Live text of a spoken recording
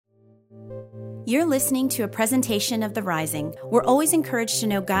You're listening to a presentation of The Rising. We're always encouraged to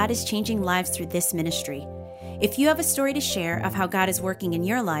know God is changing lives through this ministry. If you have a story to share of how God is working in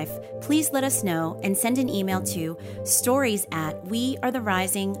your life, please let us know and send an email to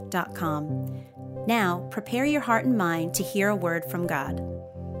stories@wearetherising.com. Now, prepare your heart and mind to hear a word from God.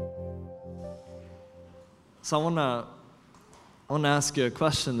 So I want to ask you a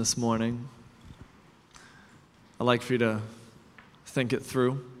question this morning. I'd like for you to think it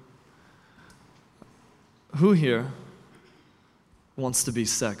through. Who here wants to be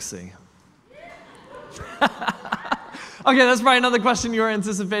sexy? Okay, that's probably another question you were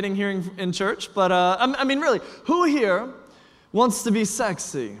anticipating hearing in church, but I mean, really, who here wants to be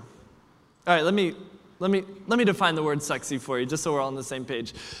sexy? All right, let me define the word sexy for you, just so we're all on the same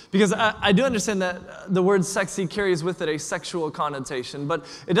page. Because I do understand that the word sexy carries with it a sexual connotation, but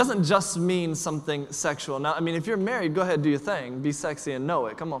it doesn't just mean something sexual. Now, I mean, if you're married, go ahead, do your thing. Be sexy and know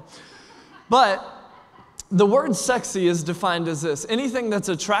it. Come on. But the word sexy is defined as this: anything that's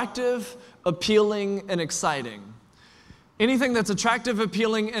attractive, appealing, and exciting. Anything that's attractive,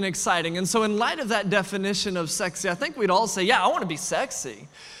 appealing, and exciting. And so in light of that definition of sexy, I think we'd all say, yeah, I want to be sexy.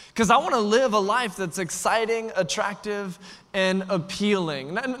 Because I want to live a life that's exciting, attractive, and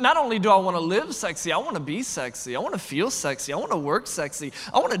appealing. Not only do I want to live sexy, I want to be sexy. I want to feel sexy. I want to work sexy.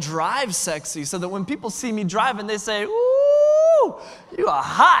 I want to drive sexy so that when people see me driving, they say, ooh, you are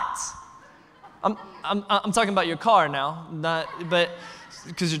hot. I'm talking about your car now, but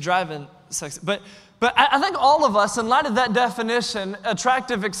because you're driving sexy. But I think all of us, in light of that definition,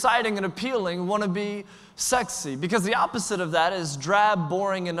 attractive, exciting, and appealing, want to be sexy, because the opposite of that is drab,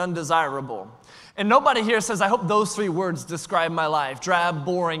 boring, and undesirable. And nobody here says, I hope those three words describe my life: drab,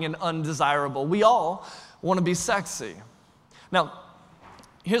 boring, and undesirable. We all want to be sexy. Now,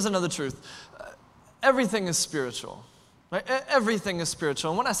 here's another truth. Everything is spiritual. Right? Everything is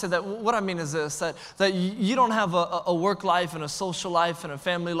spiritual. And when I say that, what I mean is this, that you don't have a work life and a social life and a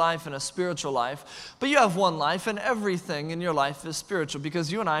family life and a spiritual life, but you have one life, and everything in your life is spiritual, because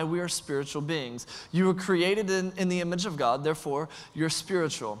you and I, we are spiritual beings. You were created in the image of God, therefore you're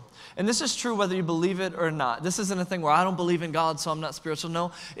spiritual. And this is true whether you believe it or not. This isn't a thing where I don't believe in God, so I'm not spiritual.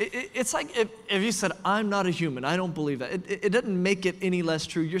 No, it's like if you said, I'm not a human, I don't believe that. It doesn't make it any less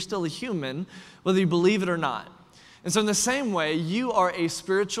true. You're still a human, whether you believe it or not. And so in the same way, you are a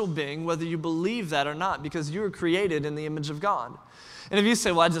spiritual being, whether you believe that or not, because you were created in the image of God. And if you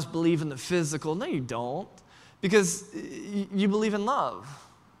say, well, I just believe in the physical, no, you don't, because you believe in love,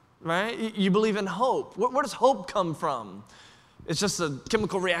 right? You believe in hope. Where does hope come from? It's just a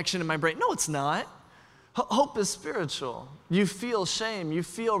chemical reaction in my brain. No, it's not. Hope is spiritual. You feel shame. You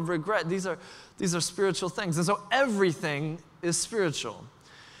feel regret. These are spiritual things. And so everything is spiritual.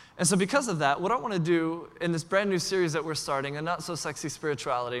 And so because of that, what I want to do in this brand new series that we're starting, A Not So Sexy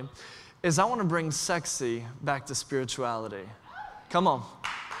Spirituality, is I want to bring sexy back to spirituality. Come on.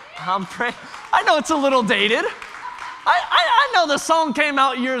 I'm praying. I know it's a little dated. I know the song came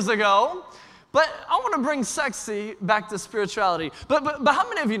out years ago, but I want to bring sexy back to spirituality. But how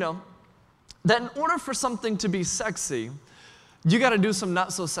many of you know that in order for something to be sexy, you got to do some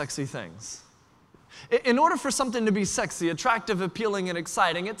not so sexy things? In order for something to be sexy, attractive, appealing, and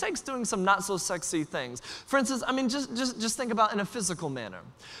exciting, it takes doing some not so sexy things. For instance, I mean, just think about in a physical manner.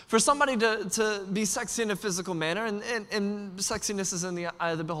 For somebody to be sexy in a physical manner, and sexiness is in the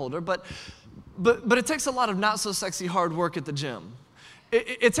eye of the beholder, but it takes a lot of not so sexy hard work at the gym.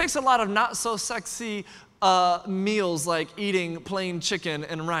 It takes a lot of not so sexy meals, like eating plain chicken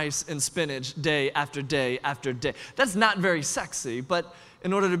and rice and spinach day after day after day. That's not very sexy, but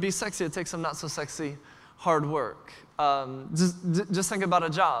in order to be sexy, it takes some not so sexy hard work. Just think about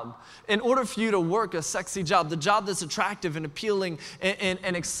a job. In order for you to work a sexy job, the job that's attractive and appealing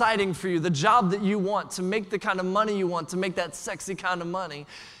and exciting for you, the job that you want, to make the kind of money you want, to make that sexy kind of money,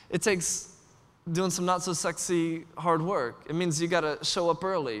 it takes doing some not so sexy hard work. It means you got to show up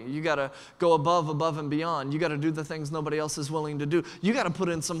early. You got to go above and beyond. You got to do the things nobody else is willing to do. You got to put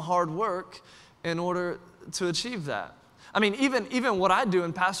in some hard work in order to achieve that. I mean, even what I do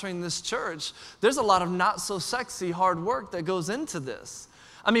in pastoring this church, there's a lot of not so sexy hard work that goes into this.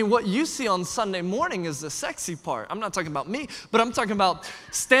 I mean, what you see on Sunday morning is the sexy part. I'm not talking about me, but I'm talking about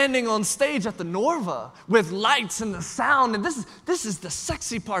standing on stage at the Norva with lights and the sound, and this is the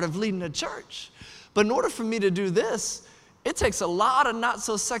sexy part of leading a church. But in order for me to do this, it takes a lot of not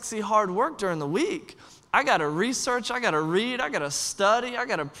so sexy hard work during the week. I got to research, I got to read, I got to study, I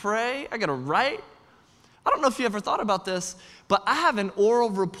got to pray, I got to write. I don't know if you ever thought about this, but I have an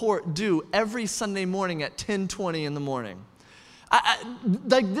oral report due every Sunday morning at 10:20 in the morning.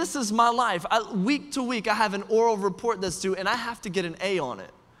 Like, this is my life. Week to week, I have an oral report that's due, and I have to get an A on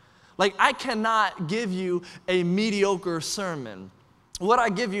it. Like, I cannot give you a mediocre sermon. What I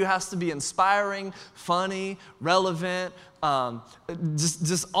give you has to be inspiring, funny, relevant,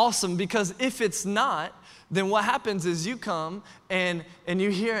 just awesome, because if it's not, then what happens is you come and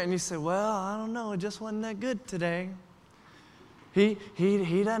you hear it and you say, well, I don't know, it just wasn't that good today. He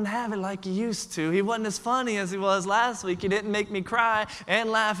doesn't have it like he used to. He wasn't as funny as he was last week. He didn't make me cry and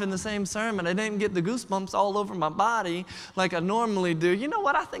laugh in the same sermon. I didn't get the goosebumps all over my body like I normally do. You know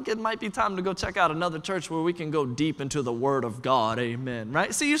what? I think it might be time to go check out another church where we can go deep into the Word of God. Amen.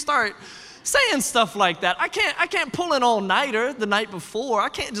 Right? So you start saying stuff like that. I can't pull an all-nighter the night before. I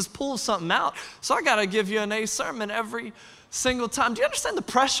can't just pull something out. So I got to give you an A sermon every single time. Do you understand the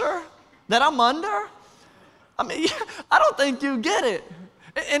pressure that I'm under? I mean, I don't think you get it.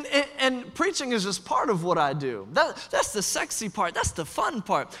 And preaching is just part of what I do. That's the sexy part. That's the fun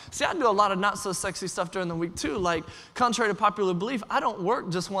part. See, I do a lot of not so sexy stuff during the week too. Like, contrary to popular belief, I don't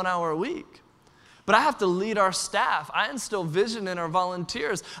work just 1 hour a week. But I have to lead our staff. I instill vision in our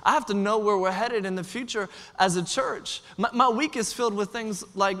volunteers. I have to know where we're headed in the future as a church. My week is filled with things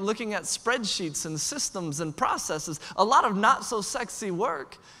like looking at spreadsheets and systems and processes. A lot of not so sexy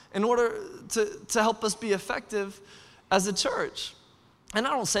work in order to help us be effective as a church. And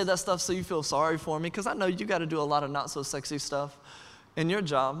I don't say that stuff so you feel sorry for me, because I know you got to do a lot of not so sexy stuff in your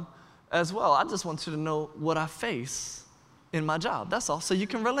job as well. I just want you to know what I face in my job. That's all. So you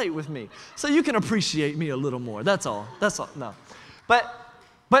can relate with me. So you can appreciate me a little more. That's all. No. But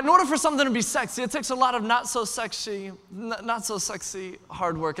in order for something to be sexy, it takes a lot of not so sexy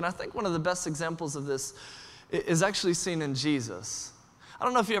hard work. And I think one of the best examples of this is actually seen in Jesus. I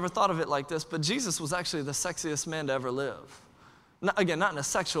don't know if you ever thought of it like this, but Jesus was actually the sexiest man to ever live. Not in a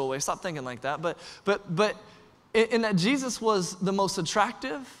sexual way. Stop thinking like that. But in that Jesus was the most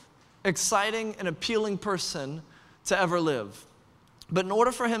attractive, exciting, and appealing person to ever live. But in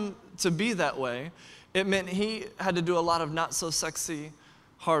order for him to be that way, it meant he had to do a lot of not so sexy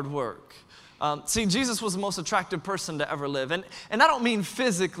hard work. See, Jesus was the most attractive person to ever live. And I don't mean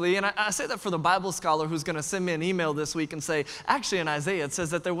physically, and I say that for the Bible scholar who's going to send me an email this week and say, actually in Isaiah it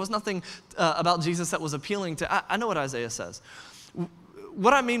says that there was nothing about Jesus that was appealing to, I know what Isaiah says.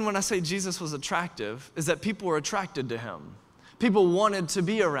 What I mean when I say Jesus was attractive is that people were attracted to him. People wanted to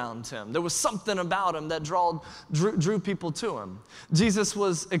be around him. There was something about him that drew people to him. Jesus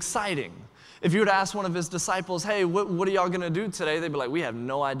was exciting. If you were to ask one of his disciples, hey, what are y'all going to do today? They'd be like, we have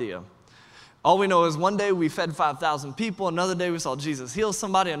no idea. All we know is one day we fed 5,000 people, another day we saw Jesus heal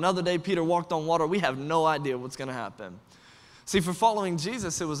somebody, another day Peter walked on water. We have no idea what's going to happen. See, for following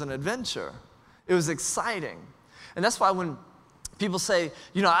Jesus, it was an adventure. It was exciting. And that's why when people say,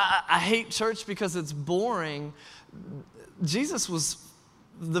 I hate church because it's boring, Jesus was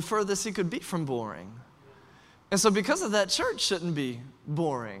the furthest he could be from boring. And so because of that, church shouldn't be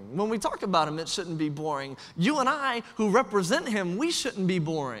boring. When we talk about him, it shouldn't be boring. You and I, who represent him, we shouldn't be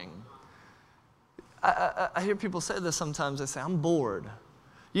boring. I hear people say this sometimes. They say, I'm bored.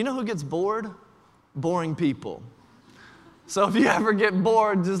 You know who gets bored? Boring people. So if you ever get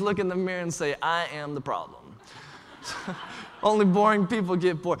bored, just look in the mirror and say, I am the problem. Only boring people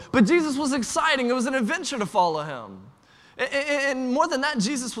get bored. But Jesus was exciting. It was an adventure to follow him. And more than that,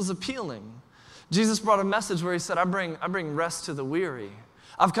 Jesus was appealing. Jesus brought a message where he said, I bring rest to the weary.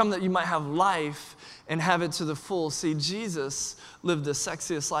 I've come that you might have life and have it to the full. See, Jesus lived the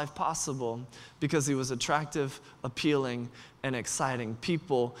sexiest life possible because he was attractive, appealing, and exciting.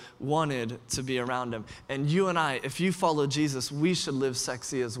 People wanted to be around him. And you and I, if you follow Jesus, we should live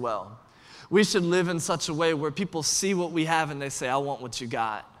sexy as well. We should live in such a way where people see what we have and they say, I want what you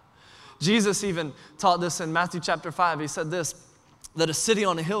got. Jesus even taught this in Matthew chapter 5. He said this, that a city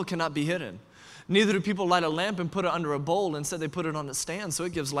on a hill cannot be hidden. Neither do people light a lamp and put it under a bowl. Instead, they put it on a stand so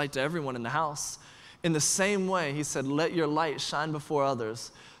it gives light to everyone in the house. In the same way, he said, let your light shine before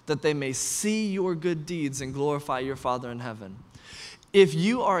others, that they may see your good deeds and glorify your Father in heaven. If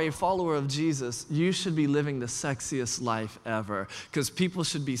you are a follower of Jesus, you should be living the sexiest life ever, because people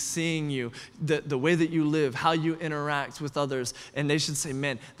should be seeing you, the way that you live, how you interact with others, and they should say,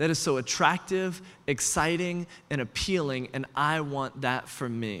 man, that is so attractive, exciting, and appealing, and I want that for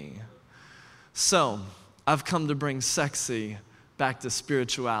me. So, I've come to bring sexy back to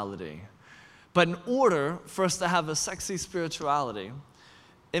spirituality. But in order for us to have a sexy spirituality,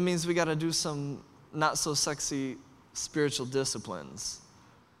 it means we got to do some not so sexy spiritual disciplines.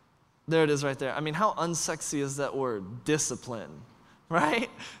 There it is right there. I mean, how unsexy is that word, discipline, right?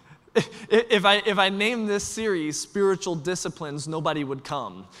 If I name this series Spiritual Disciplines, nobody would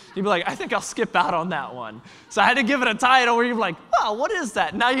come. You'd be like, I think I'll skip out on that one. So I had to give it a title where you're like, wow, what is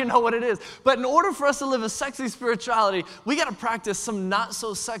that? Now you know what it is. But in order for us to live a sexy spirituality, we got to practice some not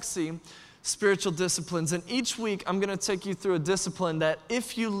so sexy spiritual disciplines. And each week, I'm going to take you through a discipline that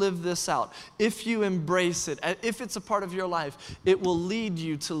if you live this out, if you embrace it, if it's a part of your life, it will lead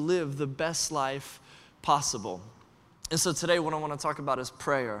you to live the best life possible. And so today, what I want to talk about is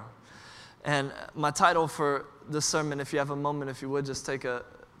prayer. And my title for this sermon, if you have a moment, if you would just take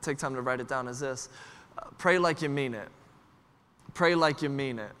time to write it down, is this: pray like you mean it. Pray like you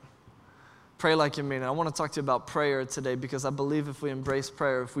mean it. Pray like you mean it. I want to talk to you about prayer today because I believe if we embrace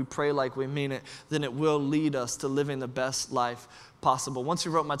prayer, if we pray like we mean it, then it will lead us to living the best life possible. Once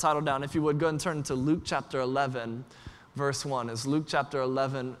you wrote my title down, if you would, go ahead and turn to Luke chapter 11, verse 1. It's Luke chapter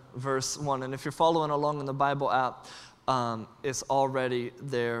 11, verse 1. And if you're following along in the Bible app, it's already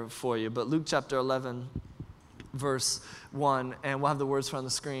there for you. But Luke chapter 11, verse 1, and we'll have the words on the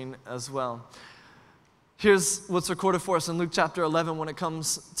screen as well. Here's what's recorded for us in Luke chapter 11 when it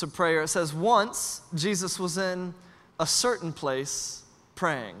comes to prayer. It says, once Jesus was in a certain place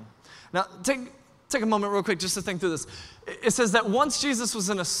praying. Now, take a moment real quick just to think through this. It says that once Jesus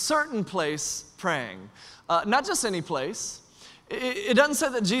was in a certain place praying. Not just any place. It doesn't say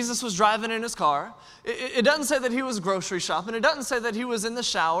that Jesus was driving in his car. It doesn't say that he was grocery shopping. It doesn't say that he was in the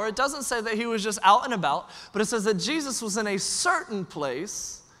shower. It doesn't say that he was just out and about. But it says that Jesus was in a certain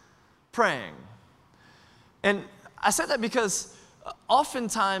place praying. And I say that because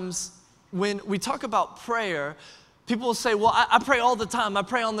oftentimes when we talk about prayer, people will say, well, I pray all the time. I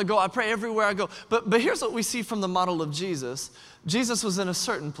pray on the go. I pray everywhere I go. But here's what we see from the model of Jesus. Jesus was in a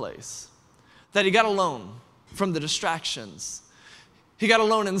certain place, that he got alone from the distractions. He got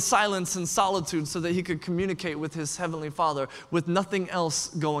alone in silence and solitude so that he could communicate with his heavenly Father with nothing else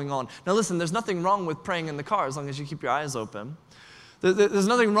going on. Now listen, there's nothing wrong with praying in the car as long as you keep your eyes open. There's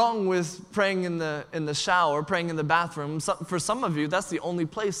nothing wrong with praying in the shower, praying in the bathroom. For some of you, that's the only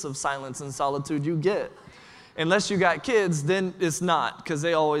place of silence and solitude you get. Unless you got kids, then it's not, because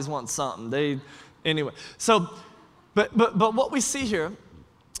they always want something. Anyway. So, but what we see here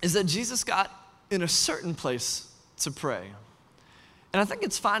is that Jesus got in a certain place to pray. And I think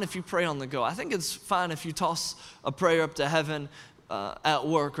it's fine if you pray on the go. I think it's fine if you toss a prayer up to heaven at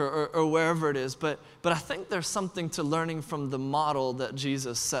work or wherever it is. But I think there's something to learning from the model that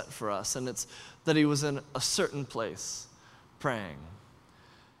Jesus set for us, and it's that he was in a certain place praying.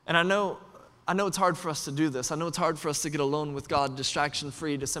 And I know it's hard for us to do this. I know it's hard for us to get alone with God,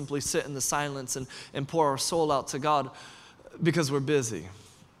 distraction-free, to simply sit in the silence and pour our soul out to God because we're busy,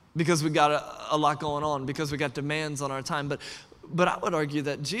 because we got a lot going on, because we got demands on our time. But I would argue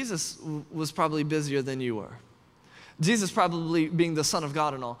that Jesus was probably busier than you were. Jesus, probably being the Son of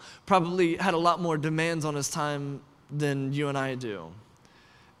God and all, probably had a lot more demands on his time than you and I do.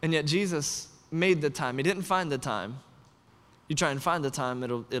 And yet Jesus made the time. He didn't find the time. You try and find the time,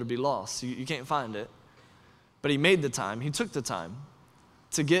 it'll be lost. You can't find it. But he made the time. He took the time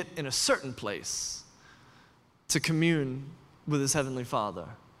to get in a certain place to commune with his heavenly Father.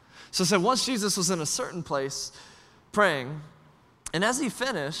 So it said once Jesus was in a certain place praying, and as he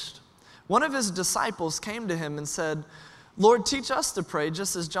finished, one of his disciples came to him and said, Lord, teach us to pray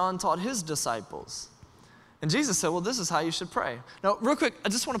just as John taught his disciples. And Jesus said, well, this is how you should pray. Now, real quick, I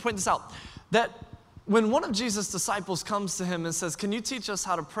just want to point this out, that when one of Jesus' disciples comes to him and says, can you teach us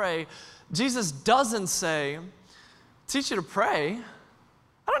how to pray? Jesus doesn't say, teach you to pray?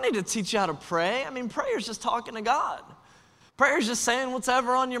 I don't need to teach you how to pray. I mean, prayer is just talking to God. Prayer is just saying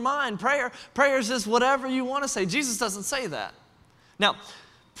whatever on your mind. Prayer is just whatever you want to say. Jesus doesn't say that. Now,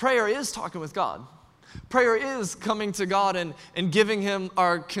 prayer is talking with God. Prayer is coming to God and giving him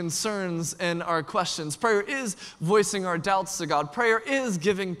our concerns and our questions. Prayer is voicing our doubts to God. Prayer is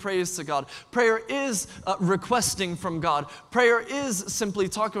giving praise to God. Prayer is requesting from God. Prayer is simply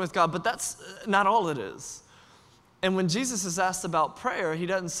talking with God, but that's not all it is. And when Jesus is asked about prayer, he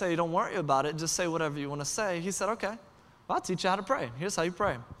doesn't say, don't worry about it, just say whatever you want to say. He said, okay, well, I'll teach you how to pray. Here's how you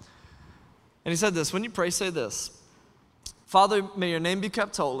pray. And he said this, when you pray, say this: Father, may your name be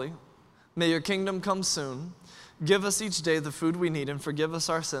kept holy. May your kingdom come soon. Give us each day the food we need, and forgive us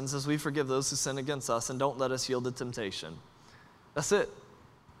our sins as we forgive those who sin against us, and don't let us yield to temptation. That's it.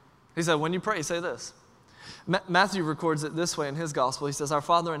 He said, when you pray, say this. Matthew records it this way in his gospel. He says, our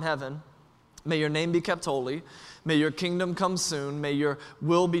Father in heaven, may your name be kept holy. May your kingdom come soon. May your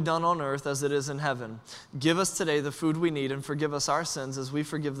will be done on earth as it is in heaven. Give us today the food we need, and forgive us our sins as we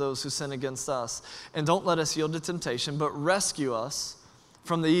forgive those who sin against us. And don't let us yield to temptation, but rescue us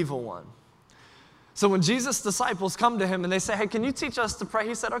from the evil one. So when Jesus' disciples come to him and they say, hey, can you teach us to pray?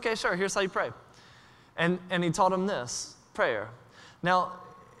 He said, okay, sure, here's how you pray. And he taught them this prayer. Now,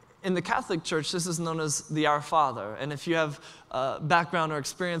 in the Catholic Church, this is known as the Our Father. And if you have background or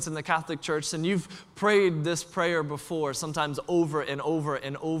experience in the Catholic Church, then you've prayed this prayer before, sometimes over and over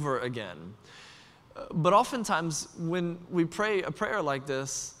and over again. But oftentimes, when we pray a prayer like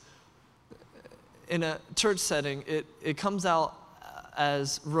this, in a church setting, it comes out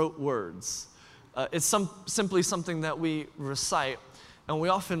as rote words. It's simply something that we recite, and we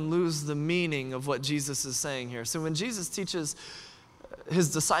often lose the meaning of what Jesus is saying here. So when Jesus teaches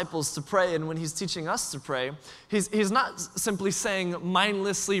his disciples to pray, and when he's teaching us to pray, he's not simply saying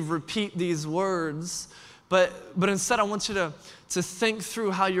mindlessly repeat these words, but instead I want you to think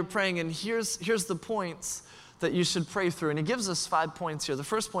through how you're praying, and here's the points that you should pray through. And he gives us 5 points here. The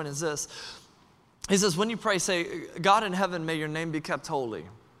first point is this. He says, when you pray, say, God in heaven, may your name be kept holy.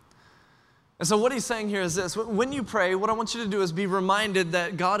 And so what he's saying here is this. When you pray, what I want you to do is be reminded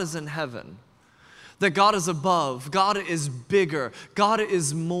that God is in heaven, that God is above, God is bigger, God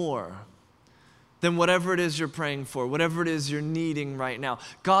is more than whatever it is you're praying for, whatever it is you're needing right now.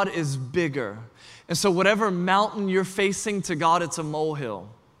 God is bigger. And so whatever mountain you're facing, to God, it's a molehill.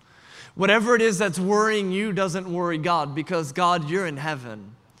 Whatever it is that's worrying you doesn't worry God, because God, you're in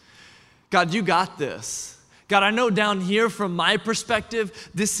heaven. God, you got this. God, I know down here from my perspective,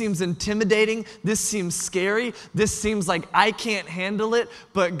 this seems intimidating, this seems scary, this seems like I can't handle it,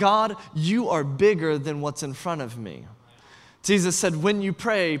 but God, you are bigger than what's in front of me. Jesus said, when you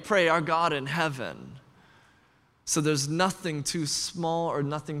pray, pray our God in heaven. So there's nothing too small or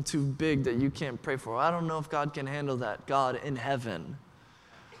nothing too big that you can't pray for. I don't know if God can handle that. God in heaven.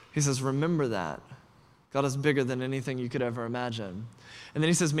 He says, remember that. God is bigger than anything you could ever imagine. And then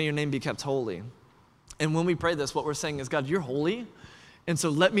he says, may your name be kept holy. And when we pray this, what we're saying is, God, you're holy, and so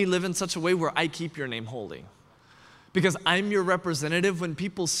let me live in such a way where I keep your name holy. Because I'm your representative. When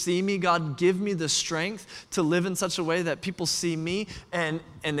people see me, God, give me the strength to live in such a way that people see me and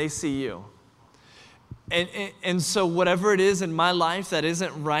they see you. And so whatever it is in my life that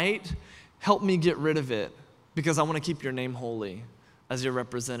isn't right, help me get rid of it, because I want to keep your name holy as your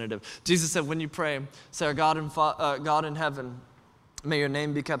representative. Jesus said, when you pray, say, our God in heaven, may your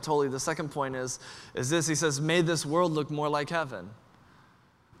name be kept holy. The second point is this. He says, may this world look more like heaven.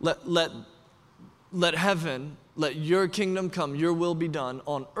 Let heaven, let your kingdom come, your will be done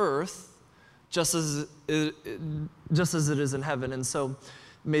on earth just as it is in heaven. And so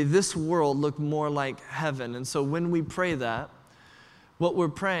may this world look more like heaven. And so when we pray that, what we're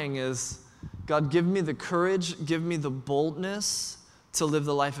praying is, God, give me the courage, give me the boldness to live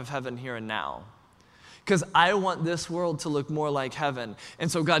the life of heaven here and now. Because I want this world to look more like heaven. And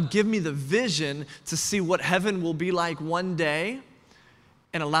so God, give me the vision to see what heaven will be like one day,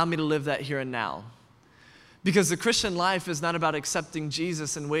 and allow me to live that here and now. Because the Christian life is not about accepting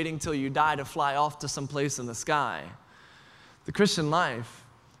Jesus and waiting till you die to fly off to some place in the sky. The Christian life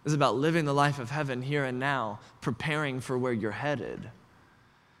is about living the life of heaven here and now, preparing for where you're headed.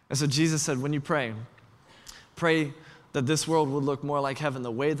 And so Jesus said, when you pray that this world would look more like heaven.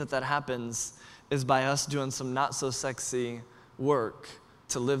 The way that happens is by us doing some not so sexy work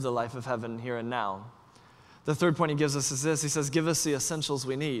to live the life of heaven here and now. The third point he gives us is this. He says, give us the essentials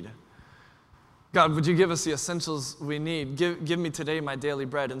we need. God, would you give us the essentials we need? Give me today my daily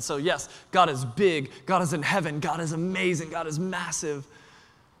bread. And so, yes, God is big. God is in heaven. God is amazing. God is massive.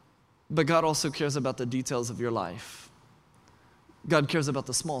 But God also cares about the details of your life. God cares about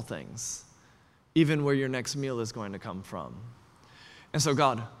the small things, even where your next meal is going to come from. And so,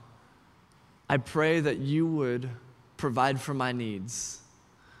 God, I pray that you would provide for my needs.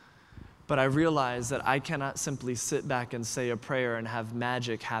 But I realize that I cannot simply sit back and say a prayer and have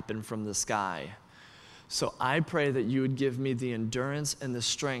magic happen from the sky. So I pray that you would give me the endurance and the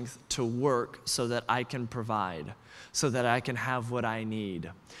strength to work so that I can provide, so that I can have what I need.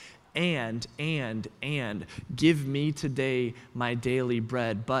 And give me today my daily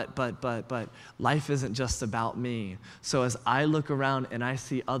bread. But life isn't just about me. So as I look around and I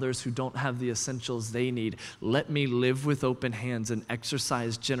see others who don't have the essentials they need, let me live with open hands and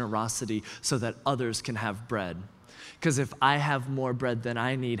exercise generosity so that others can have bread. Because if I have more bread than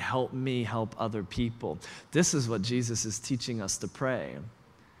I need, help me help other people. This is what Jesus is teaching us to pray.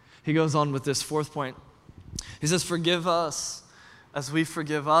 He goes on with this fourth point. He says, forgive us as we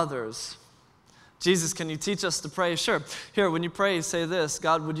forgive others. Jesus, can you teach us to pray? Sure. Here, when you pray, say this: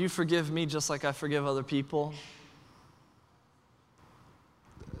 God, would you forgive me just like I forgive other people?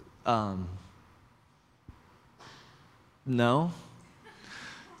 No.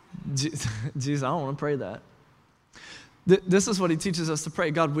 Jesus, I don't want to pray that. This is what he teaches us to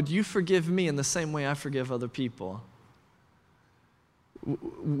pray. God, would you forgive me in the same way I forgive other people?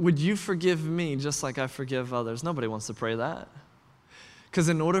 Would you forgive me just like I forgive others? Nobody wants to pray that. Because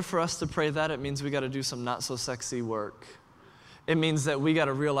in order for us to pray that, it means we got to do some not so sexy work. It means that we got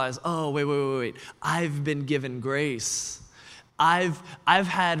to realize, oh, wait. I've been given grace. I've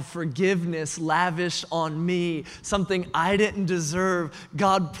had forgiveness lavished on me, something I didn't deserve.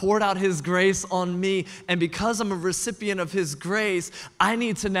 God poured out his grace on me, and because I'm a recipient of his grace, I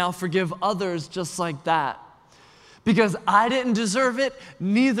need to now forgive others just like that. Because I didn't deserve it,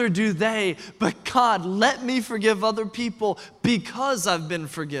 neither do they. But God, let me forgive other people because I've been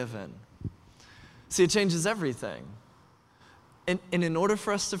forgiven. See, it changes everything. And in order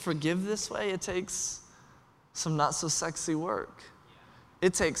for us to forgive this way, it takes some not so sexy work.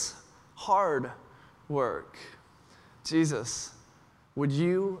 It takes hard work. Jesus, would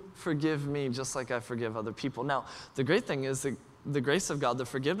you forgive me just like I forgive other people? Now, the great thing is that the grace of God, the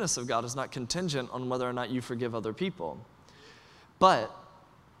forgiveness of God is not contingent on whether or not you forgive other people. But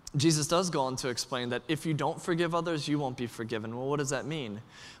Jesus does go on to explain that if you don't forgive others, you won't be forgiven. Well, what does that mean?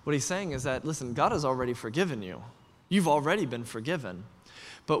 What he's saying is that, listen, God has already forgiven you. You've already been forgiven.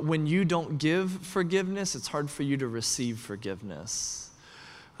 But when you don't give forgiveness, it's hard for you to receive forgiveness.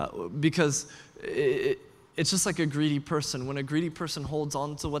 Because it's just like a greedy person. When a greedy person holds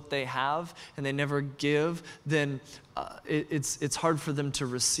on to what they have and they never give, then it's hard for them to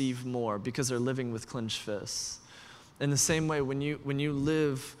receive more because they're living with clenched fists. In the same way, when you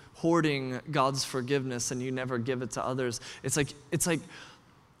live hoarding God's forgiveness and you never give it to others, it's like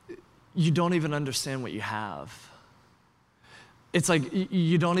you don't even understand what you have. It's like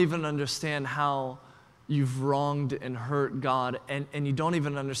you don't even understand how you've wronged and hurt God, and you don't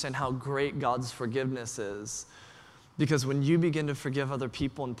even understand how great God's forgiveness is. Because when you begin to forgive other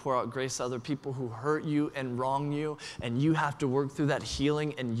people and pour out grace to other people who hurt you and wrong you, and you have to work through that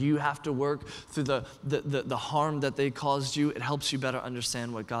healing, and you have to work through the harm that they caused you, it helps you better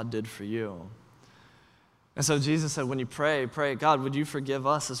understand what God did for you. And so Jesus said, when you pray, God, would you forgive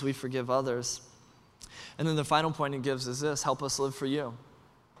us as we forgive others? And then the final point he gives is this: help us live for you.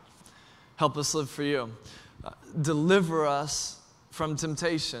 Help us live for you. Deliver us from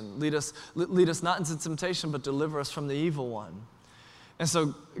temptation. Lead us not into temptation, but deliver us from the evil one. And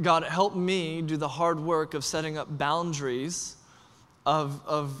so, God, help me do the hard work of setting up boundaries,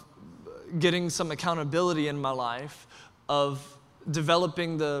 of getting some accountability in my life, of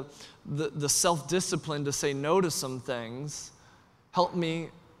developing the self-discipline to say no to some things. Help me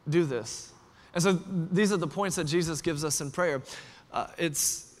do this. And so these are the points that Jesus gives us in prayer.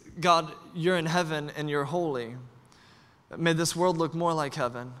 It's, God, you're in heaven and you're holy. May this world look more like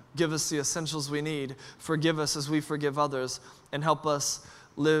heaven. Give us the essentials we need. Forgive us as we forgive others, and help us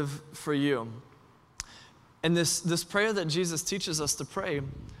live for you. And this prayer that Jesus teaches us to pray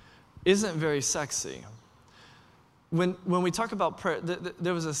isn't very sexy. When we talk about prayer,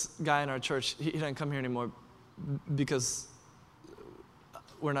 there was this guy in our church. He doesn't come here anymore because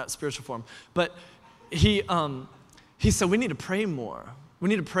we're not spiritual for him. But he said, we need to pray more. We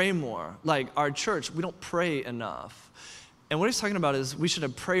need to pray more. Like our church, we don't pray enough. And what he's talking about is we should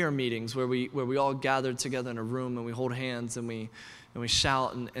have prayer meetings where we all gather together in a room and we hold hands and we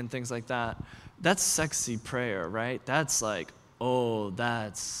shout and things like that. That's sexy prayer, right? That's like, oh,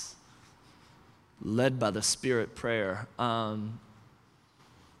 that's led by the Spirit prayer.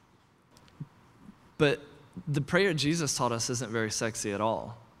 But the prayer Jesus taught us isn't very sexy at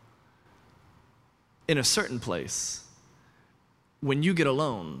all. In a certain place, when you get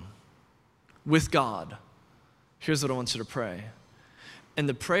alone with God, here's what I want you to pray. And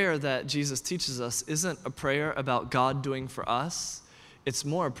the prayer that Jesus teaches us isn't a prayer about God doing for us. It's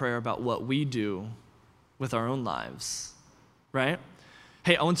more a prayer about what we do with our own lives, right?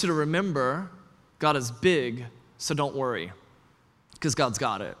 Hey, I want you to remember God is big, so don't worry, because God's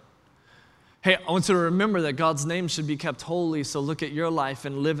got it. Hey, I want you to remember that God's name should be kept holy, so look at your life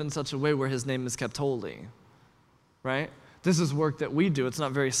and live in such a way where his name is kept holy, right? This is work that we do. It's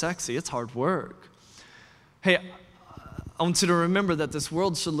not very sexy. It's hard work. Hey, I want you to remember that this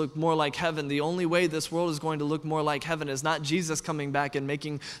world should look more like heaven. The only way this world is going to look more like heaven is not Jesus coming back and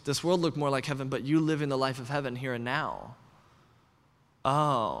making this world look more like heaven, but you living the life of heaven here and now.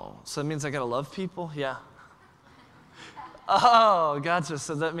 Oh, so that means I got to love people? Yeah. Oh, gotcha.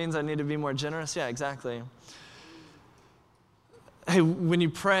 So that means I need to be more generous? Yeah, exactly. Hey, when you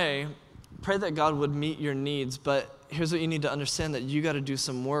pray that God would meet your needs, but here's what you need to understand, that you got to do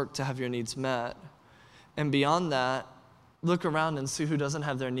some work to have your needs met. And beyond that, look around and see who doesn't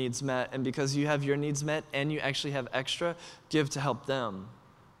have their needs met. And because you have your needs met and you actually have extra, give to help them.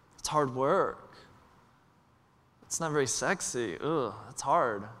 It's hard work. It's not very sexy. Ugh, it's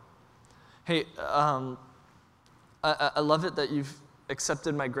hard. Hey, I love it that you've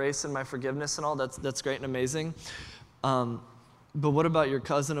accepted my grace and my forgiveness and all. That's great and amazing. But what about your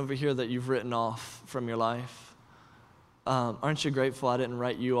cousin over here that you've written off from your life? Aren't you grateful I didn't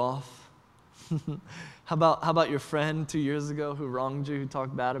write you off? How about your friend 2 years ago who wronged you, who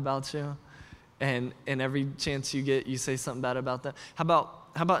talked bad about you? And every chance you get, you say something bad about them? How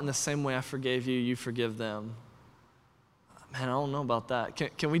about in the same way I forgave you, you forgive them? Man, I don't know about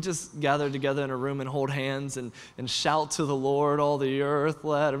that. Can we just gather together in a room and hold hands and shout to the Lord, all the earth,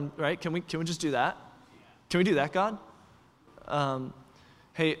 let him, right? Can we just do that? Can we do that, God?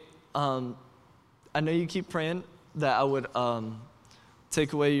 Hey, I know you keep praying that I would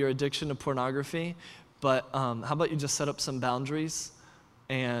take away your addiction to pornography, but how about you just set up some boundaries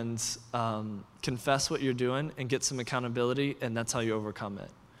and confess what you're doing and get some accountability, and that's how you overcome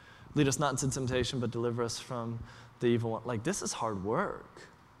it. Lead us not into temptation, but deliver us from the evil one. Like, this is hard work.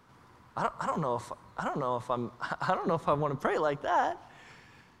 I don't know if I want to pray like that.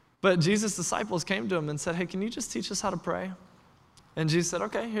 But Jesus' disciples came to him and said, hey, can you just teach us how to pray? And Jesus said,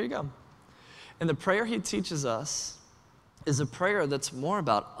 okay, here you go. And the prayer he teaches us is a prayer that's more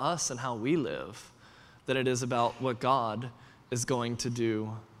about us and how we live than it is about what God is going to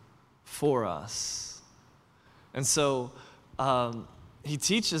do for us. And so he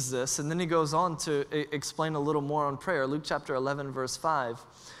teaches this, and then he goes on to explain a little more on prayer. Luke chapter 11, verse 5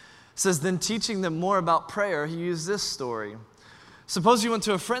 says, then teaching them more about prayer, he used this story. Suppose you went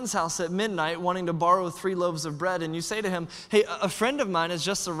to a friend's house at midnight wanting to borrow 3 loaves of bread, and you say to him, hey, a friend of mine has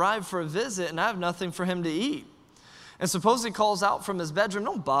just arrived for a visit, and I have nothing for him to eat. And suppose he calls out from his bedroom,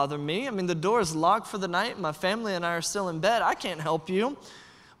 don't bother me. I mean, the door is locked for the night. My family and I are still in bed. I can't help you.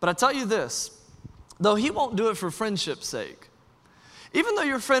 But I tell you this, though he won't do it for friendship's sake, even though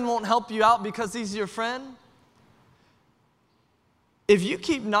your friend won't help you out because he's your friend, if you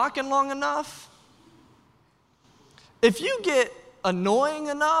keep knocking long enough, if you get annoying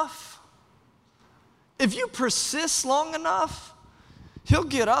enough, if you persist long enough, he'll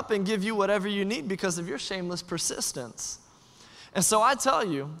get up and give you whatever you need because of your shameless persistence. And so I tell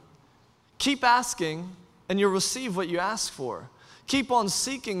you, keep asking and you'll receive what you ask for. Keep on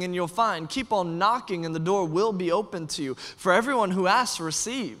seeking and you'll find. Keep on knocking and the door will be open to you. For everyone who asks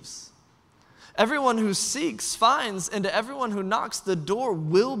receives. Everyone who seeks finds, and to everyone who knocks, the door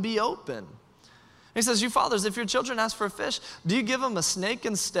will be open. He says, you fathers, if your children ask for a fish, do you give them a snake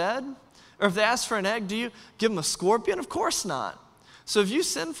instead? Or if they ask for an egg, do you give them a scorpion? Of course not. So if you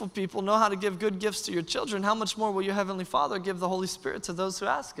sinful people know how to give good gifts to your children, how much more will your heavenly Father give the Holy Spirit to those who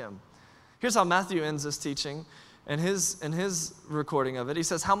ask him? Here's how Matthew ends this teaching in his recording of it. He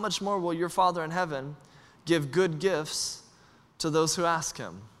says, how much more will your Father in heaven give good gifts to those who ask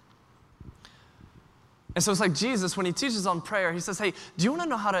him? And so it's like Jesus, when he teaches on prayer, he says, hey, do you want to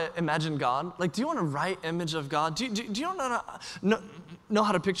know how to imagine God? Like, do you want a right image of God? Do you know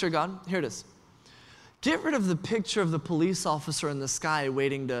how to picture God? Here it is. Get rid of the picture of the police officer in the sky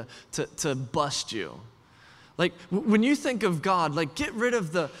waiting to bust you. Like, when you think of God, like, get rid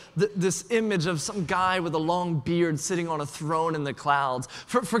of this image of some guy with a long beard sitting on a throne in the clouds.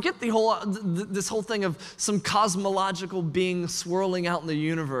 Forget this whole thing of some cosmological being swirling out in the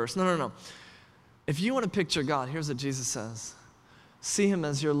universe. No. If you want to picture God, here's what Jesus says. See him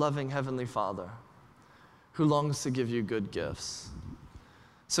as your loving heavenly Father who longs to give you good gifts.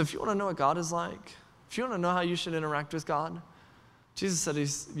 So if you want to know what God is like, if you want to know how you should interact with God, Jesus said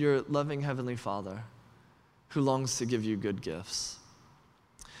he's your loving heavenly Father who longs to give you good gifts.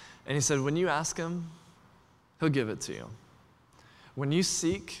 And he said, when you ask him, he'll give it to you. When you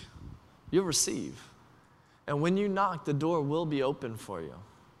seek, you'll receive. And when you knock, the door will be open for you.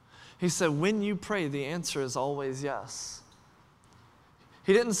 He said, when you pray, the answer is always yes.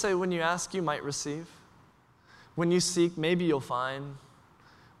 He didn't say when you ask, you might receive. When you seek, maybe you'll find.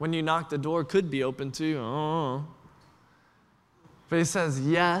 When you knock, the door could be open to you. Oh. But he says,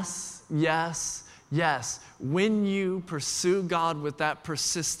 yes, yes, yes. When you pursue God with that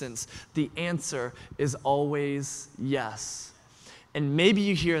persistence, the answer is always yes. And maybe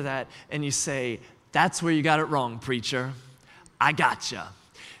you hear that and you say, that's where you got it wrong, preacher. I gotcha.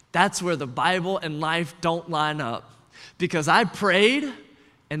 That's where the Bible and life don't line up. Because I prayed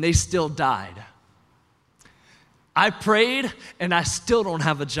and they still died. I prayed and I still don't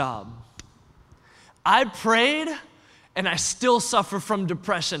have a job. I prayed and I still suffer from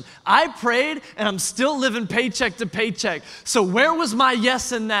depression. I prayed and I'm still living paycheck to paycheck. So where was my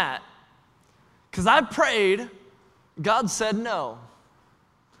yes in that? Because I prayed, God said no.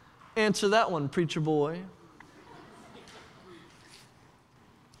 Answer that one, preacher boy.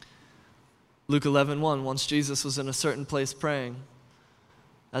 Luke 11:1, once Jesus was in a certain place praying.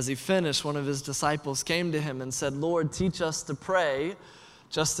 As he finished, one of his disciples came to him and said, Lord, teach us to pray,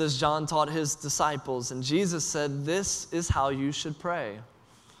 just as John taught his disciples. And Jesus said, this is how you should pray.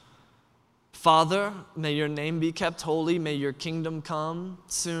 Father, may your name be kept holy. May your kingdom come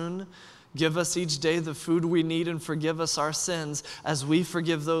soon. Give us each day the food we need and forgive us our sins as we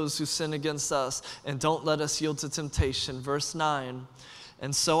forgive those who sin against us. And don't let us yield to temptation. Verse 9,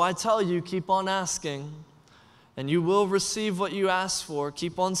 and so I tell you, keep on asking, and you will receive what you ask for.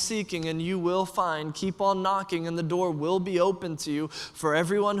 Keep on seeking, and you will find. Keep on knocking, and the door will be open to you. For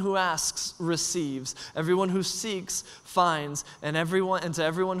everyone who asks receives. Everyone who seeks finds. And to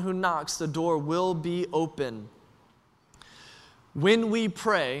everyone who knocks, the door will be open. When we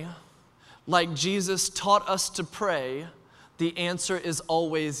pray, like Jesus taught us to pray, the answer is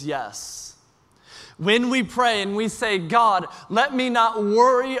always yes. When we pray and we say, God, let me not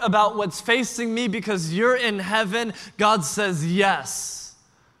worry about what's facing me because you're in heaven, God says, yes.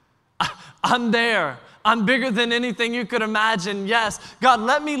 I'm there. I'm bigger than anything you could imagine. Yes. God,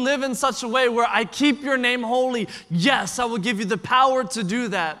 let me live in such a way where I keep your name holy. Yes, I will give you the power to do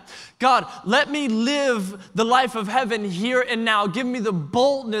that. God, let me live the life of heaven here and now. Give me the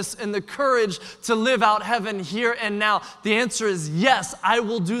boldness and the courage to live out heaven here and now. The answer is yes, I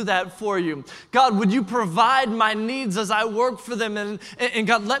will do that for you. God, would you provide my needs as I work for them? And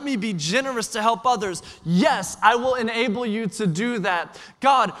God, let me be generous to help others. Yes, I will enable you to do that.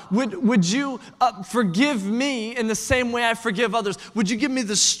 God, would you forgive me in the same way I forgive others? Would you give me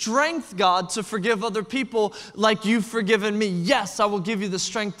the strength, God, to forgive other people like you've forgiven me? Yes, I will give you the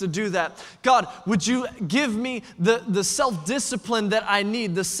strength to do that. God, would you give me the self-discipline that I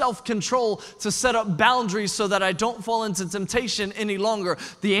need, the self-control to set up boundaries so that I don't fall into temptation any longer?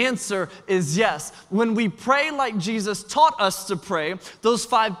 The answer is yes. When we pray like Jesus taught us to pray, those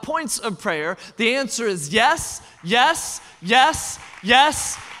 5 points of prayer, the answer is yes, yes, yes,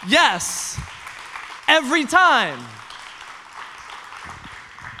 yes, yes. Every time.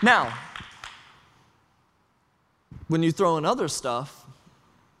 Now, when you throw in other stuff,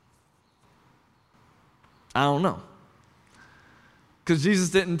 I don't know. Because Jesus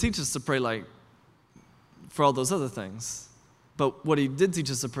didn't teach us to pray like for all those other things. But what he did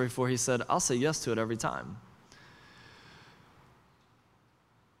teach us to pray for, he said, I'll say yes to it every time.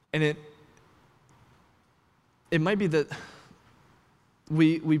 And it might be that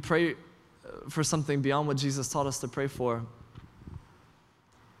we pray for something beyond what Jesus taught us to pray for,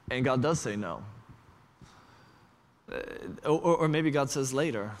 and God does say no. Or maybe God says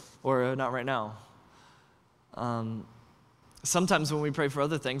later, or not right now. Sometimes when we pray for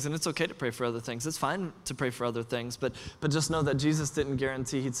other things, and it's okay to pray for other things, it's fine to pray for other things, but just know that Jesus didn't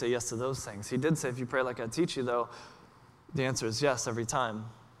guarantee he'd say yes to those things. He did say, if you pray like I teach you, though, the answer is yes every time.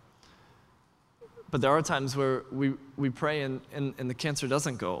 But there are times where we pray and the cancer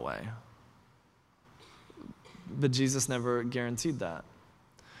doesn't go away. But Jesus never guaranteed that.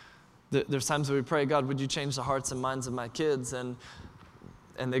 There's times where we pray, God, would you change the hearts and minds of my kids, and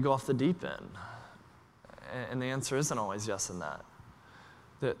they go off the deep end. And the answer isn't always yes in that.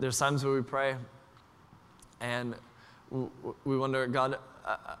 There's times where we pray and we wonder, God,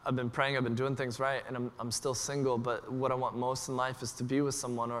 I've been praying, I've been doing things right, and I'm still single, but what I want most in life is to be with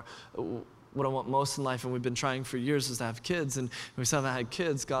someone, or what I want most in life, and we've been trying for years, is to have kids, and we still haven't had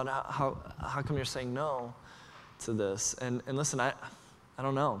kids. God, how come you're saying no to this? And listen, I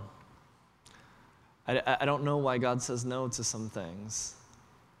don't know. I don't know why God says no to some things.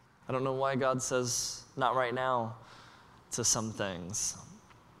 I don't know why God says not right now to some things.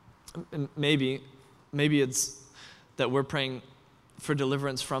 And maybe it's that we're praying for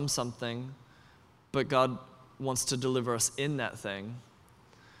deliverance from something, but God wants to deliver us in that thing.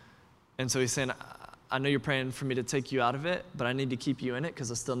 And so he's saying, I know you're praying for me to take you out of it, but I need to keep you in it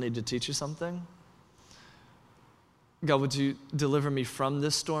because I still need to teach you something. God, would you deliver me from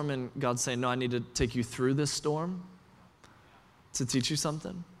this storm? And God's saying, no, I need to take you through this storm to teach you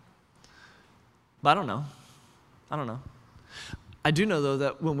something. But I don't know. I do know, though,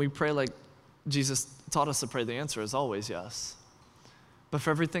 that when we pray like Jesus taught us to pray, the answer is always yes. But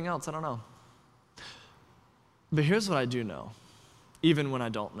for everything else, I don't know. But here's what I do know, even when I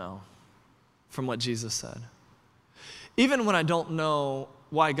don't know, from what Jesus said. Even when I don't know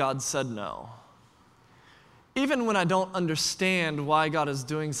why God said no, even when I don't understand why God is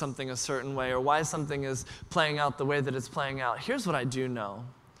doing something a certain way or why something is playing out the way that it's playing out, here's what I do know.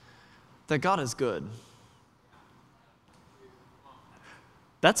 That God is good.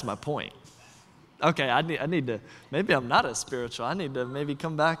 That's my point. Okay, I need to, maybe I'm not as spiritual. I need to maybe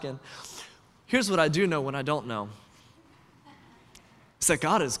come back and, here's what I do know when I don't know. It's that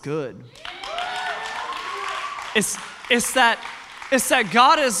God is good. It's, it's that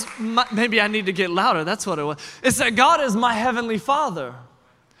God is, maybe I need to get louder, that's what it was. It's that God is my heavenly Father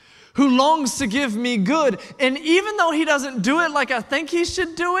who longs to give me good. And even though he doesn't do it like I think he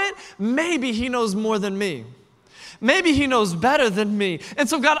should do it, maybe he knows more than me. Maybe he knows better than me. And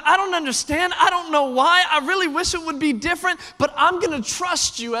so God, I don't understand. I don't know why. I really wish it would be different, but I'm going to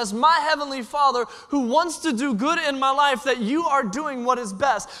trust you as my heavenly Father who wants to do good in my life, that you are doing what is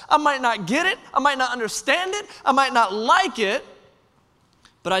best. I might not get it. I might not understand it. I might not like it,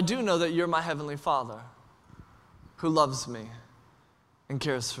 but I do know that you're my heavenly Father who loves me and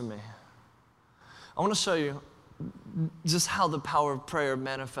cares for me. I want to show you just how the power of prayer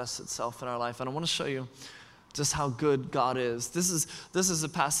manifests itself in our life, and I want to show you just how good God is. This is a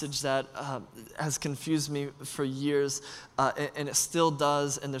passage that has confused me for years, and it still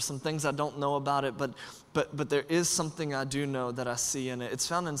does, and there's some things I don't know about it, but there is something I do know that I see in it. It's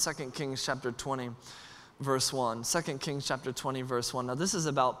found in 2 Kings chapter 20, verse 1. 2 Kings chapter 20, verse 1. Now this is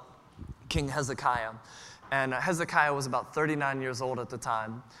about King Hezekiah. And Hezekiah was about 39 years old at the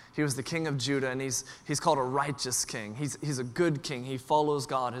time. He was the king of Judah, and he's called a righteous king. He's a good king. He follows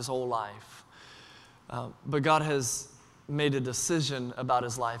God his whole life. But God has made a decision about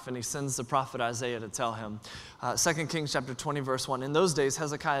his life, and he sends the prophet Isaiah to tell him. 2 Kings chapter 20, verse 1. In those days,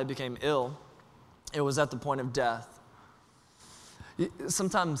 Hezekiah became ill. It was at the point of death.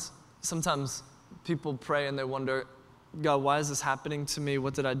 Sometimes people pray and they wonder, God, why is this happening to me?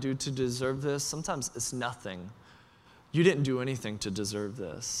 What did I do to deserve this? Sometimes it's nothing. You didn't do anything to deserve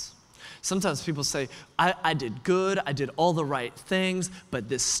this. Sometimes people say, I did good, I did all the right things, but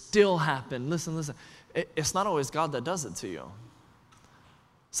this still happened. Listen. It's not always God that does it to you.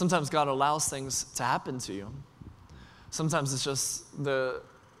 Sometimes God allows things to happen to you. Sometimes it's just the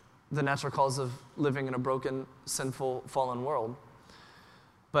natural cause of living in a broken, sinful, fallen world.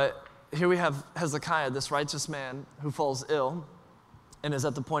 But here we have Hezekiah, this righteous man who falls ill and is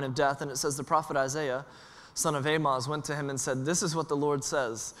at the point of death. And it says the prophet Isaiah, son of Amoz, went to him and said, this is what the Lord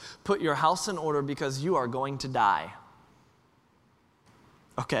says. Put your house in order because you are going to die.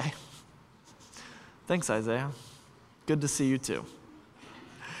 Okay. Thanks, Isaiah. Good to see you too.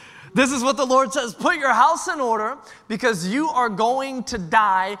 This is what the Lord says. Put your house in order because you are going to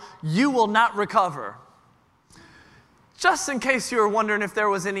die. You will not recover. Just in case you were wondering if there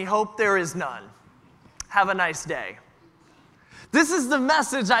was any hope, there is none. Have a nice day. This is the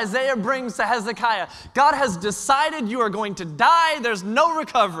message Isaiah brings to Hezekiah. God has decided you are going to die. There's no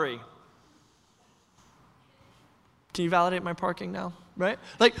recovery. Can you validate my parking now? Right?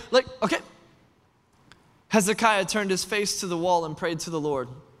 Okay. Hezekiah turned his face to the wall and prayed to the Lord.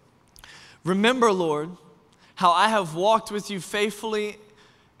 Remember, Lord, how I have walked with you faithfully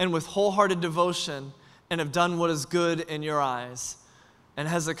and with wholehearted devotion and have done what is good in your eyes. And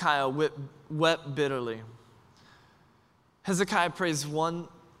Hezekiah wept bitterly. Hezekiah prays one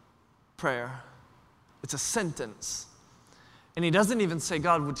prayer. It's a sentence. And he doesn't even say,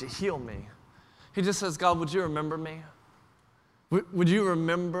 God, would you heal me? He just says, God, would you remember me? Would you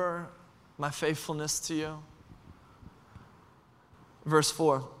remember my faithfulness to you? Verse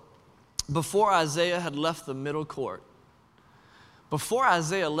 4. Before Isaiah had left the middle court,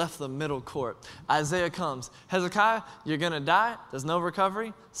 Isaiah comes. Hezekiah, you're going to die. There's no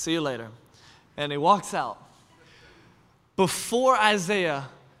recovery. See you later. And he walks out. Before Isaiah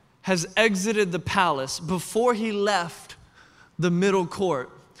has exited the palace, before he left the middle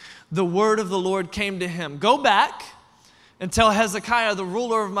court, the word of the Lord came to him. Go back and tell Hezekiah, the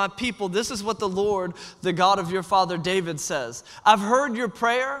ruler of my people, this is what the Lord, the God of your father David says. I've heard your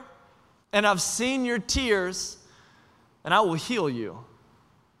prayer and I've seen your tears, and I will heal you.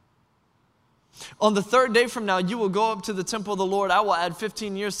 On the third day from now, you will go up to the temple of the Lord. I will add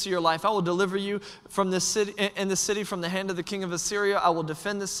 15 years to your life. I will deliver you from this city, in the city from the hand of the king of Assyria. I will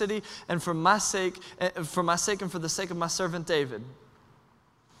defend the city, and for my sake and for the sake of my servant David.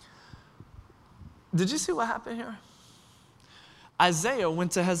 Did you see what happened here? Isaiah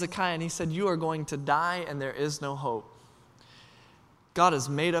went to Hezekiah and he said, you are going to die and there is no hope. God has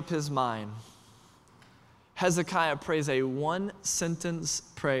made up his mind. Hezekiah prays a one-sentence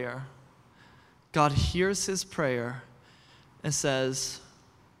prayer. God hears his prayer and says,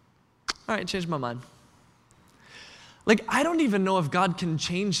 all right, change my mind. I don't even know if God can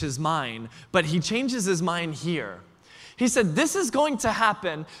change his mind, but he changes his mind here. He said, this is going to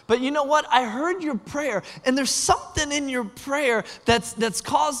happen, but you know what? I heard your prayer, and there's something in your prayer that's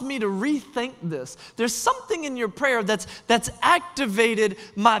caused me to rethink this. There's something in your prayer that's activated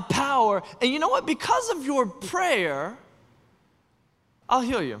my power. And you know what? Because of your prayer, I'll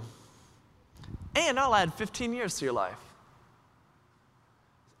heal you. And I'll add 15 years to your life.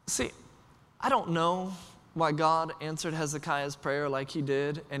 See, I don't know why God answered Hezekiah's prayer like he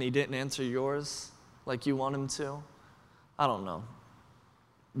did and he didn't answer yours like you want him to? I don't know.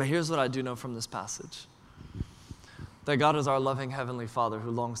 But here's what I do know from this passage. That God is our loving Heavenly Father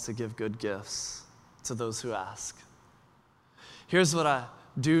who longs to give good gifts to those who ask. Here's what I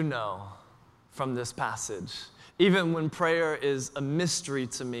do know from this passage. Even when prayer is a mystery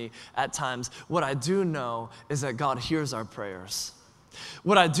to me at times, what I do know is that God hears our prayers.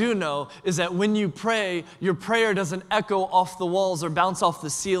 What I do know is that when you pray, your prayer doesn't echo off the walls or bounce off the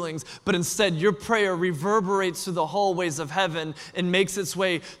ceilings, but instead your prayer reverberates through the hallways of heaven and makes its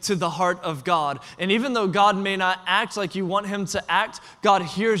way to the heart of God. And even though God may not act like you want him to act, God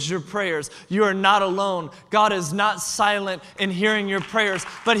hears your prayers. You are not alone. God is not silent in hearing your prayers,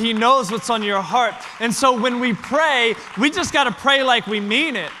 but he knows what's on your heart. And so when we pray, we just got to pray like we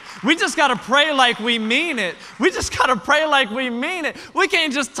mean it. We just got to pray like we mean it. We just got to pray like we mean it. We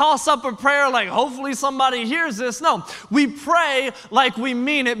can't just toss up a prayer like, hopefully somebody hears this. No, we pray like we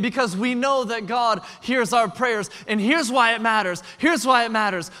mean it because we know that God hears our prayers. And here's why it matters. Here's why it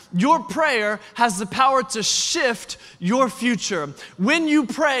matters. Your prayer has the power to shift your future. When you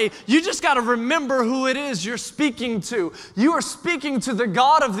pray, you just got to remember who it is you're speaking to. You are speaking to the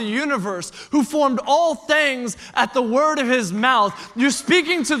God of the universe who formed all things at the word of his mouth. You're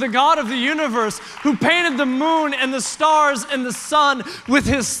speaking to the God of the universe who painted the moon and the stars and the sun with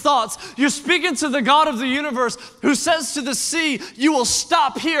his thoughts. You're speaking to the God of the universe who says to the sea, you will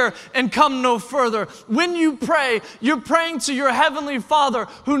stop here and come no further. When you pray, you're praying to your heavenly Father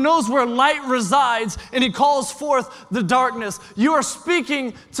who knows where light resides and he calls forth the darkness. You are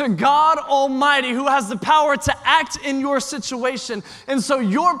speaking to God Almighty who has the power to act in your situation. And so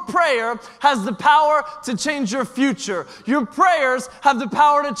your prayer has the power to change your future. Your prayers have the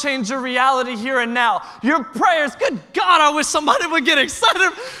power to change your reality here and now. Your prayers, good God, I wish somebody would get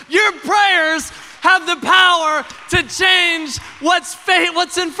excited. Your prayers have the power to change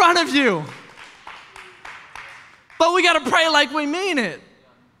what's in front of you. But we got to pray like we mean it.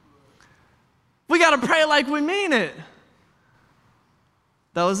 We got to pray like we mean it.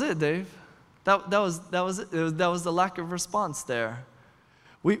 That was it, Dave. That was it. That was the lack of response there.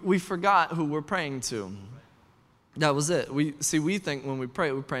 We forgot who we're praying to. That was it. We think when we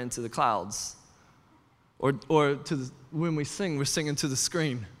pray, we're praying to the clouds. Or when we sing, we're singing to the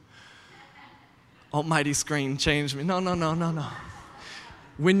screen. Almighty screen, change me. No.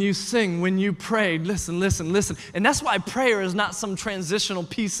 When you sing, when you pray, listen. And that's why prayer is not some transitional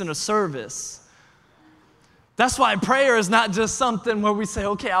piece in a service. That's why prayer is not just something where we say,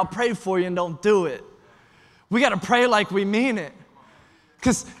 okay, I'll pray for you and don't do it. We got to pray like we mean it.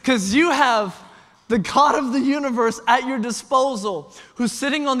 Because you have the God of the universe at your disposal who's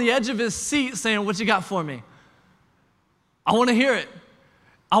sitting on the edge of his seat saying, what you got for me? I want to hear it.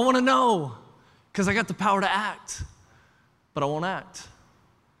 I want to know because I got the power to act. But I won't act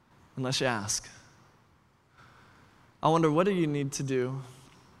unless you ask. I wonder, what do you need to do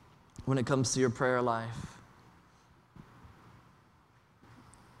when it comes to your prayer life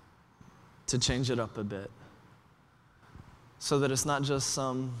to change it up a bit so that it's not just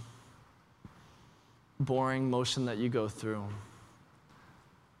some boring motion that you go through,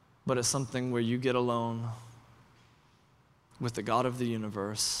 but it's something where you get alone with the God of the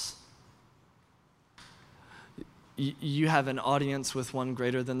universe. You have an audience with one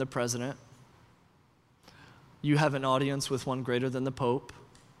greater than the president. You have an audience with one greater than the Pope.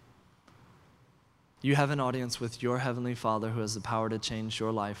 You have an audience with your Heavenly Father who has the power to change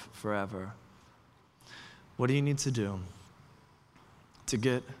your life forever. What do you need to do to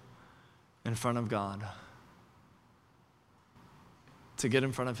get in front of God, to get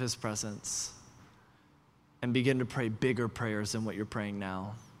in front of his presence and begin to pray bigger prayers than what you're praying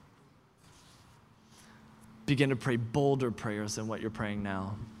now? Begin to pray bolder prayers than what you're praying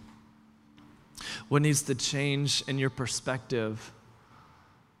now. What needs to change in your perspective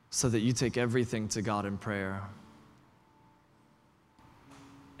so that you take everything to God in prayer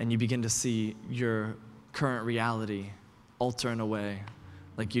and you begin to see your current reality alter in a way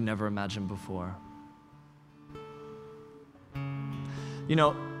like you never imagined before? You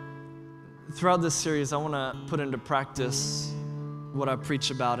know, throughout this series, I want to put into practice what I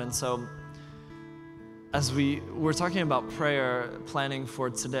preach about. And so as we're talking about prayer, planning for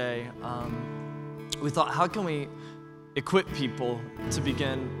today, we thought, how can we equip people to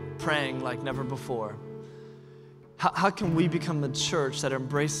begin praying like never before? How can we become a church that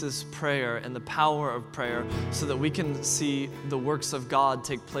embraces prayer and the power of prayer so that we can see the works of God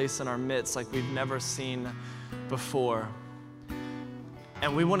take place in our midst like we've never seen before?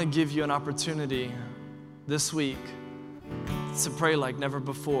 And we want to give you an opportunity this week to pray like never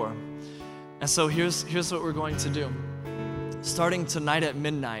before. And so here's what we're going to do. Starting tonight at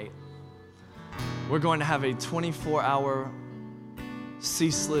midnight, we're going to have a 24-hour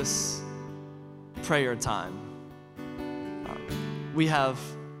ceaseless prayer time. We have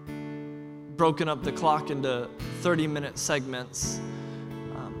broken up the clock into 30-minute segments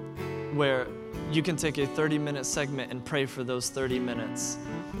where you can take a 30-minute segment and pray for those 30 minutes.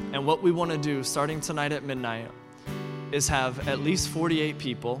 And what we want to do starting tonight at midnight is have at least 48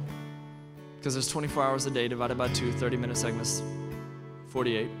 people, because there's 24 hours a day divided by 2, 30-minute segments,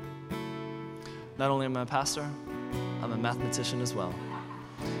 48. Not only am I a pastor, I'm a mathematician as well.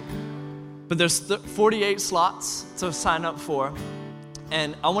 But there's 48 slots to sign up for,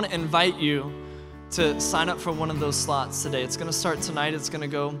 and I want to invite you to sign up for one of those slots today. It's going to start tonight. It's going to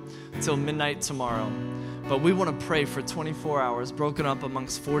go till midnight tomorrow. But we want to pray for 24 hours, broken up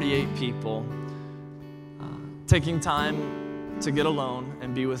amongst 48 people, taking time to get alone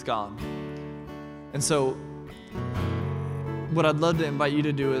and be with God. And so what I'd love to invite you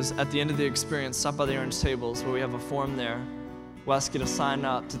to do is, at the end of the experience, stop by the orange tables where we have a form there. We'll ask you to sign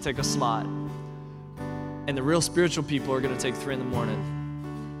up to take a slot. And the real spiritual people are going to take 3 in the morning.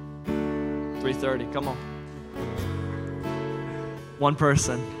 3:30, come on. One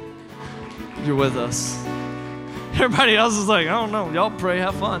person, you're with us. Everybody else is like, I don't know, y'all pray,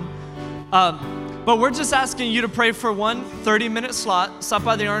 have fun. But we're just asking you to pray for one 30-minute slot. Stop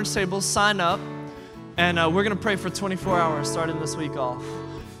by the orange tables, sign up, and we're going to pray for 24 hours starting this week off.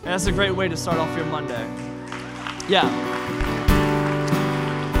 And that's a great way to start off your Monday. Yeah.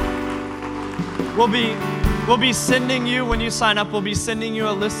 We'll be sending you, when you sign up, we'll be sending you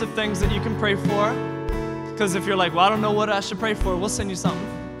a list of things that you can pray for. Because if you're like, well, I don't know what I should pray for, we'll send you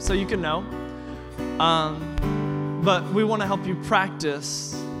something so you can know. But we want to help you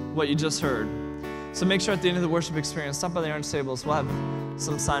practice what you just heard. So make sure at the end of the worship experience, stop by the orange tables. We'll have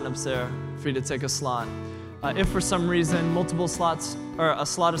some sign-ups there for you to take a slot. If for some reason multiple slots, or a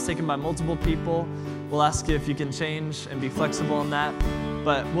slot is taken by multiple people, we'll ask you if you can change and be flexible in that.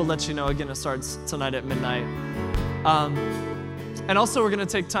 But we'll let you know. Again, it starts tonight at midnight. And also we're going to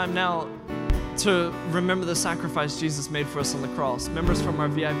take time now to remember the sacrifice Jesus made for us on the cross. Members from our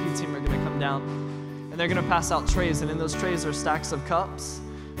VIP team are going to come down, and they're going to pass out trays. And in those trays are stacks of cups.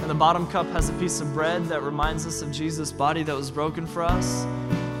 And the bottom cup has a piece of bread that reminds us of Jesus' body that was broken for us.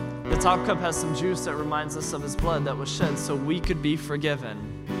 The top cup has some juice that reminds us of his blood that was shed so we could be forgiven.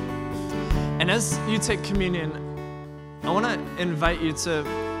 And as you take communion, I want to invite you to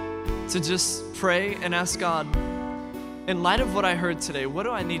just pray and ask God, in light of what I heard today, what do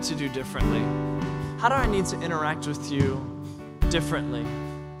I need to do differently? How do I need to interact with you differently?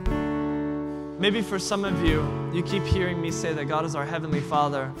 Maybe for some of you, you keep hearing me say that God is our Heavenly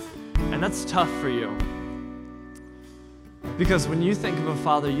Father, and that's tough for you. Because when you think of a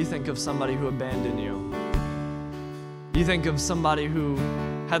father, you think of somebody who abandoned you. You think of somebody who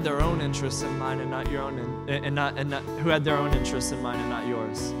had their own interests in mind and not your own, who had their own interests in mind and not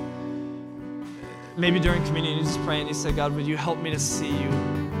yours. Maybe during communion you just pray and you say, God, would you help me to see you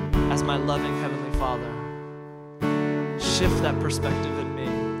as my loving Heavenly Father? Shift that perspective in me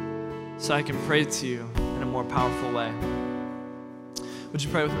so I can pray to you in a more powerful way. Would you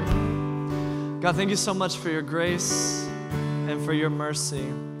pray with me? God, thank you so much for your grace and for your mercy.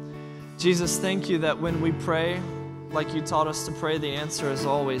 Jesus, thank you that when we pray like you taught us to pray, the answer is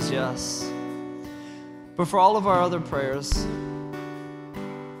always yes. But for all of our other prayers,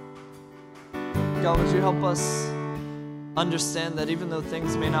 God, would you help us understand that even though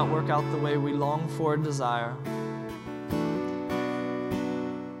things may not work out the way we long for and desire,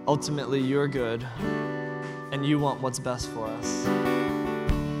 ultimately you're good and you want what's best for us.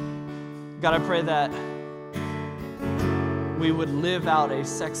 God, I pray that we would live out a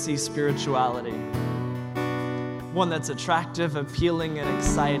sexy spirituality, one that's attractive, appealing, and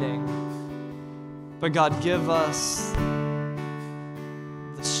exciting. But God, give us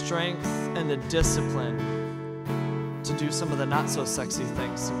the strength and the discipline to do some of the not so sexy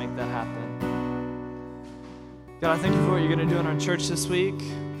things to make that happen. God, I thank you for what you're going to do in our church this week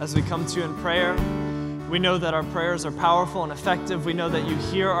as we come to you in prayer. We know that our prayers are powerful and effective. We know that you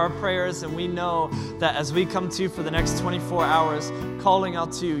hear our prayers, and we know that as we come to you for the next 24 hours, calling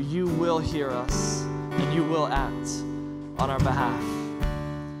out to you, you will hear us and you will act on our behalf.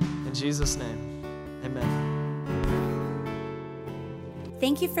 In Jesus' name, amen.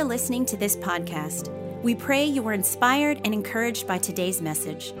 Thank you for listening to this podcast. We pray you were inspired and encouraged by today's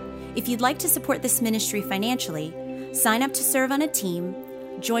message. If you'd like to support this ministry financially, sign up to serve on a team,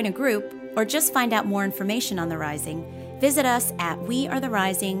 join a group, or just find out more information on The Rising, visit us at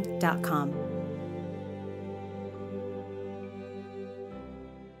wearetherising.com.